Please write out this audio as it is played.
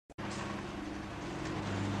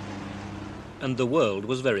And the world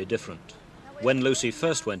was very different. When Lucy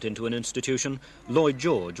first went into an institution, Lloyd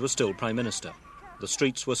George was still Prime Minister. The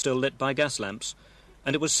streets were still lit by gas lamps,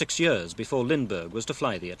 and it was 6 years before Lindbergh was to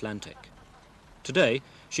fly the Atlantic. Today,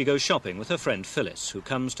 she goes shopping with her friend Phyllis, who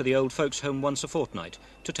comes to the old folks' home once a fortnight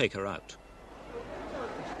to take her out.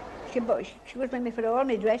 She goes with me for all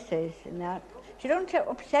my dresses and that. She don't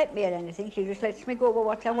upset me or anything, she just lets me go with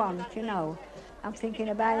what I want, you know. I'm thinking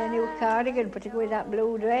of buying a new cardigan, put it with that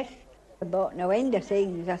blue dress. I bought no end of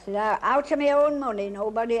things. I said, out of my own money,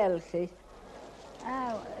 nobody else's.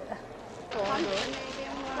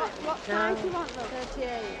 What size do you want, though?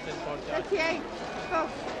 38. 38. Oh.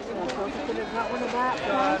 Could have got one about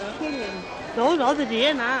 5 shillings. No, they're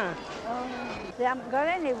dear now. Oh, they haven't got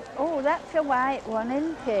any. Oh, that's a white one,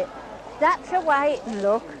 isn't it? That's a white one,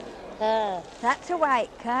 look. That's a white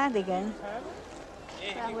cardigan.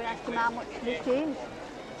 I will ask him how much this is.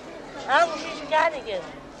 How much is the cardigan?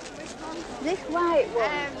 This white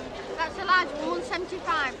one. That's a large one,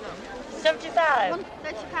 175 though. 75?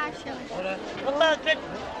 135 shillings.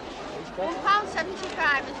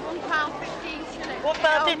 £1.75 is £1.15 shillings.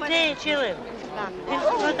 £1.15 shillings?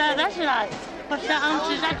 Oh, that's right. What's that ounce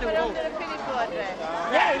is that to?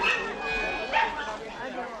 Yes.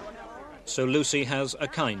 So Lucy has a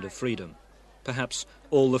kind of freedom. Perhaps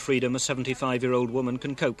all the freedom a 75-year-old woman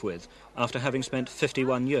can cope with after having spent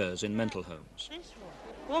 51 years in mental homes. This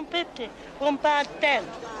one? £1.50, £1.10.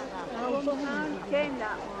 £1.10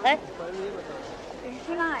 that one. Eh? It's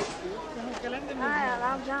nice. I'll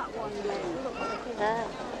have that one then.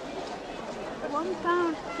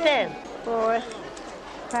 £1.10. 4.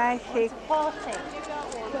 5, 6, 40.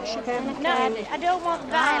 7, No, 10. I don't want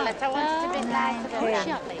violet. I want it to be nice and 9, 10.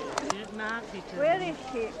 shortly. Where is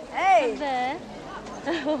she? Hey! There.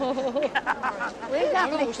 Where's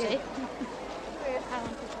that Lucy?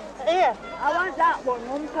 Here. I want that one,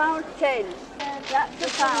 £1.10. That's a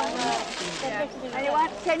pound. And you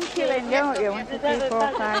want 10 shillings, don't you? 1, 2, 3, 4,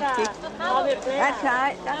 5, 6. That's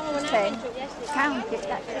right, that's a 10. Count it,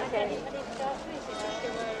 that's a 10.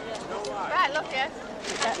 Right, look here.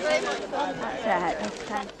 That's right,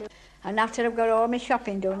 thank you. And after I've got all my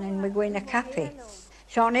shopping done, then we go in a cafe.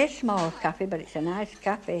 It's only a small cafe, but it's a nice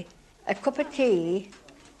cafe. A cup of tea,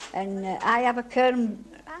 and I have a Kern,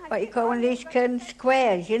 what you call one of these Kern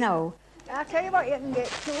squares, you know. I'll tell you what, you can get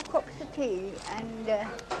 2 cups of tea, and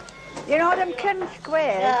you know them Kern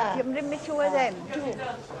squares? Yeah. You can bring me 2 of them. 2.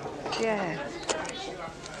 Yeah.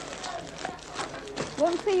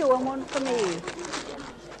 One for you and one for me.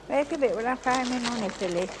 Wait a bit, will I find my money,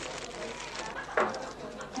 Phyllis?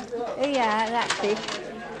 Yeah, that's it.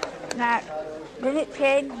 Now, will it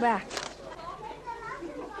change back?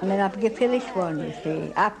 And then I'll give Phyllis one, you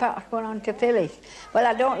see. I pass one on to Phyllis. Well,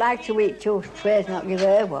 I don't like to eat 2 squares and not give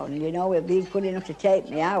her one, you know. It'll be good enough to take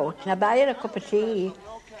me out. And I buy her a cup of tea,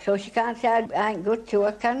 so she can't say I ain't good to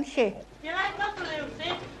her, can she? You like apple,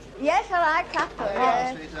 Lucy? Yes, I like apple,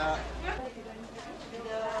 yes.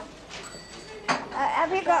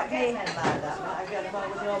 Have you got me?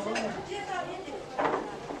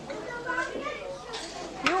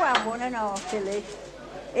 You have one and all, Phyllis.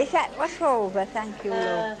 Is that what's over? Thank you,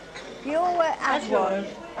 love. You have one.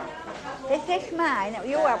 Is this mine?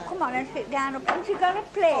 You have. Come on and sit down. Haven't you got a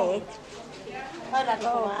plate?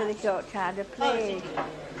 Oh, Phyllis ought to have a plate.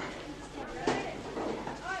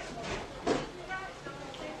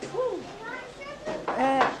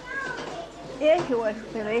 Here's yours,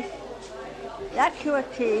 Phyllis. That's your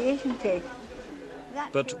tea, isn't it?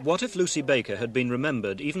 But what if Lucy Baker had been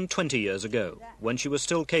remembered even 20 years ago, when she was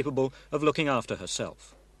still capable of looking after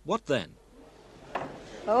herself? What then?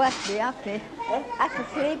 Oh, I'd be happy. I could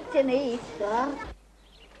sleep and eat.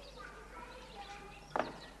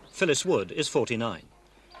 Phyllis Wood is 49.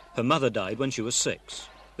 Her mother died when she was 6.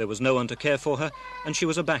 There was no one to care for her, and she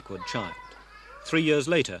was a backward child. 3 years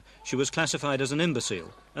later, she was classified as an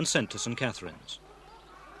imbecile and sent to St Catherine's.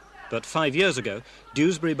 But 5 years ago,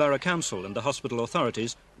 Dewsbury Borough Council and the hospital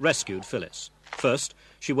authorities rescued Phyllis. First,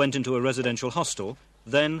 she went into a residential hostel,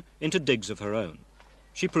 then into digs of her own.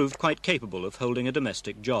 She proved quite capable of holding a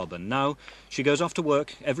domestic job, and now she goes off to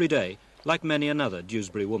work every day like many another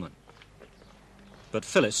Dewsbury woman. But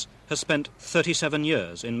Phyllis has spent 37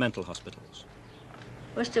 years in mental hospitals.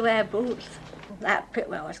 Used to wear boots, like pit,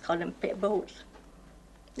 well, I was calling them pit boots.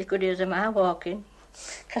 You could use them while walking,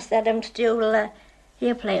 because they had them steel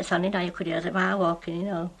ear plates on, you know, you could use them while walking, you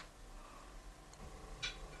know.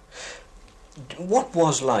 What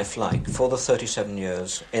was life like for the 37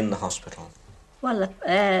 years in the hospital? Well,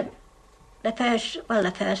 the first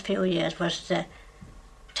few years was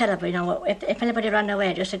terrible, you know. If anybody ran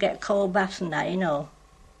away just to get cold baths and that, you know.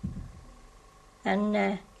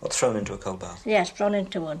 And What, thrown into a cold bath? yes, thrown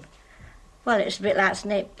into one. Well, it's a bit like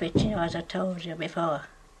snake pit, you know, as I told you before.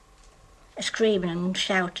 Screaming and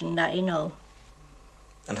shouting that, you know.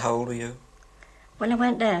 And how old were you? When I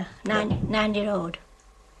went there, 9-year-old.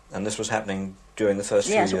 And this was happening during the first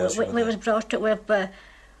few years? Yes, we was brought up with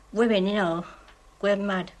women, you know, going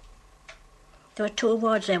mad. There were 2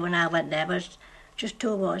 wards there when I went there, but just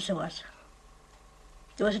 2 wards there was.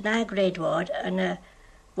 There was an high-grade ward and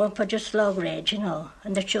one for just low grade, you know,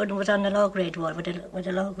 and the children was on the low-grade ward with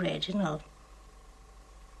the low grade, you know.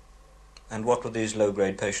 And what were these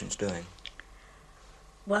low-grade patients doing?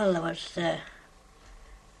 Well, there was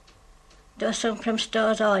some from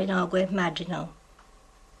stores, you know, going mad, you know.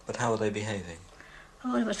 But how were they behaving?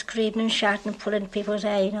 Oh, they were screaming and shouting and pulling people's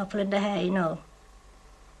hair, you know, pulling their hair, you know.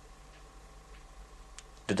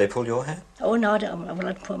 Did they pull your hair? Oh, no, I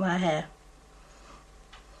didn't pull my hair.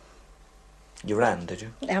 You ran, did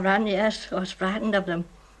you? I ran, yes. I was frightened of them.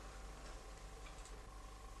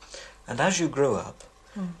 And as you grew up,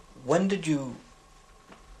 when did you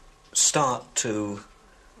start to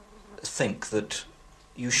think that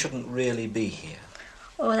you shouldn't really be here?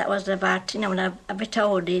 Oh, that was about, you know, when I was a bit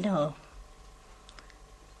older, you know.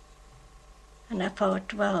 And I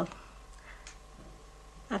thought, well,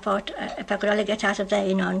 if I could only get out of there,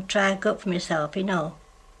 you know, and try and go up for myself, you know.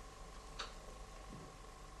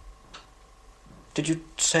 Did you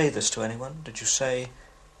say this to anyone? Did you say,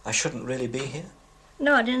 I shouldn't really be here?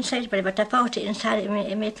 No, I didn't say it to anybody, but I thought it inside in me,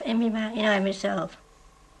 you know, in myself.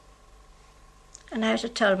 And I used to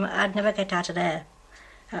tell them I'd never get out of there.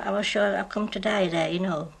 I was sure I'd come to die there, you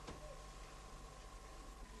know.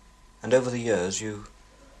 And over the years, you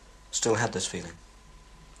still had this feeling?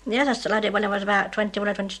 Yes, I still had it when I was about 21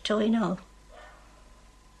 or 22, you know.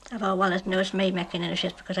 I thought, well, it's me making any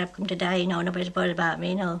shit because I've come to die, you know, nobody's worried about me,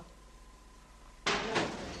 you know.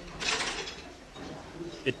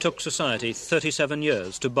 It took society 37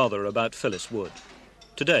 years to bother about Phyllis Wood.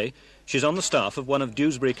 Today, she's on the staff of one of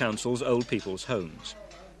Dewsbury Council's old people's homes.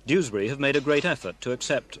 Dewsbury have made a great effort to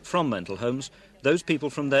accept from mental homes those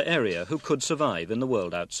people from their area who could survive in the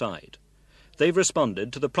world outside. They've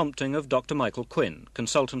responded to the prompting of Dr Michael Quinn,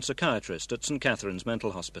 consultant psychiatrist at St Catherine's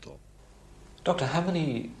Mental Hospital. Doctor, how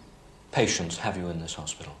many patients have you in this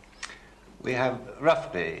hospital? We have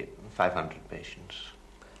roughly 500 patients.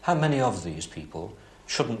 How many of these people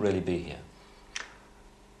shouldn't really be here?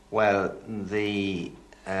 Well, the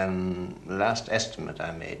last estimate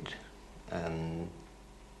I made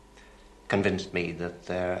convinced me that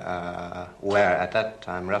there were at that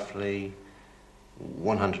time roughly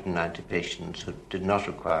 190 patients who did not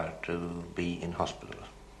require to be in hospital.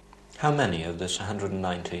 How many of this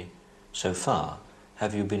 190 so far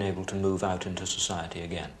have you been able to move out into society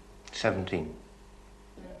again? 17.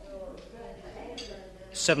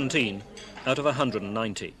 17 out of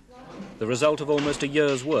 190. The result of almost a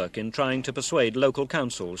year's work in trying to persuade local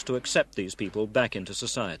councils to accept these people back into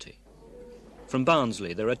society. From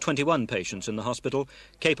Barnsley, there are 21 patients in the hospital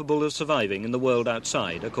capable of surviving in the world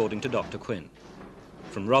outside, according to Dr Quinn.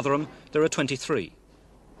 From Rotherham, there are 23.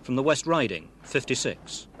 From the West Riding,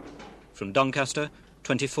 56. From Doncaster,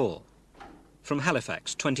 24. From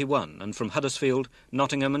Halifax, 21. And from Huddersfield,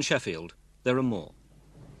 Nottingham and Sheffield, there are more.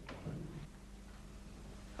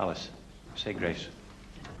 Alice, say grace.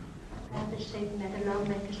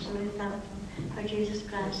 For Jesus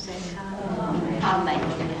Christ's sake,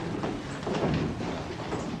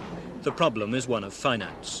 The problem is one of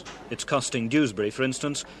finance. It's costing Dewsbury, for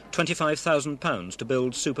instance, £25,000 to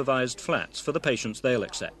build supervised flats for the patients they'll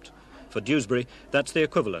accept. For Dewsbury, that's the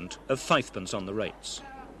equivalent of 5p on the rates.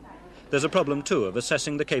 There's a problem, too, of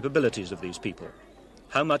assessing the capabilities of these people.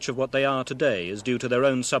 How much of what they are today is due to their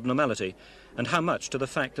own subnormality, and how much to the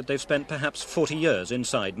fact that they've spent perhaps 40 years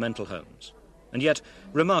inside mental homes. And yet,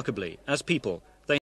 remarkably, as people,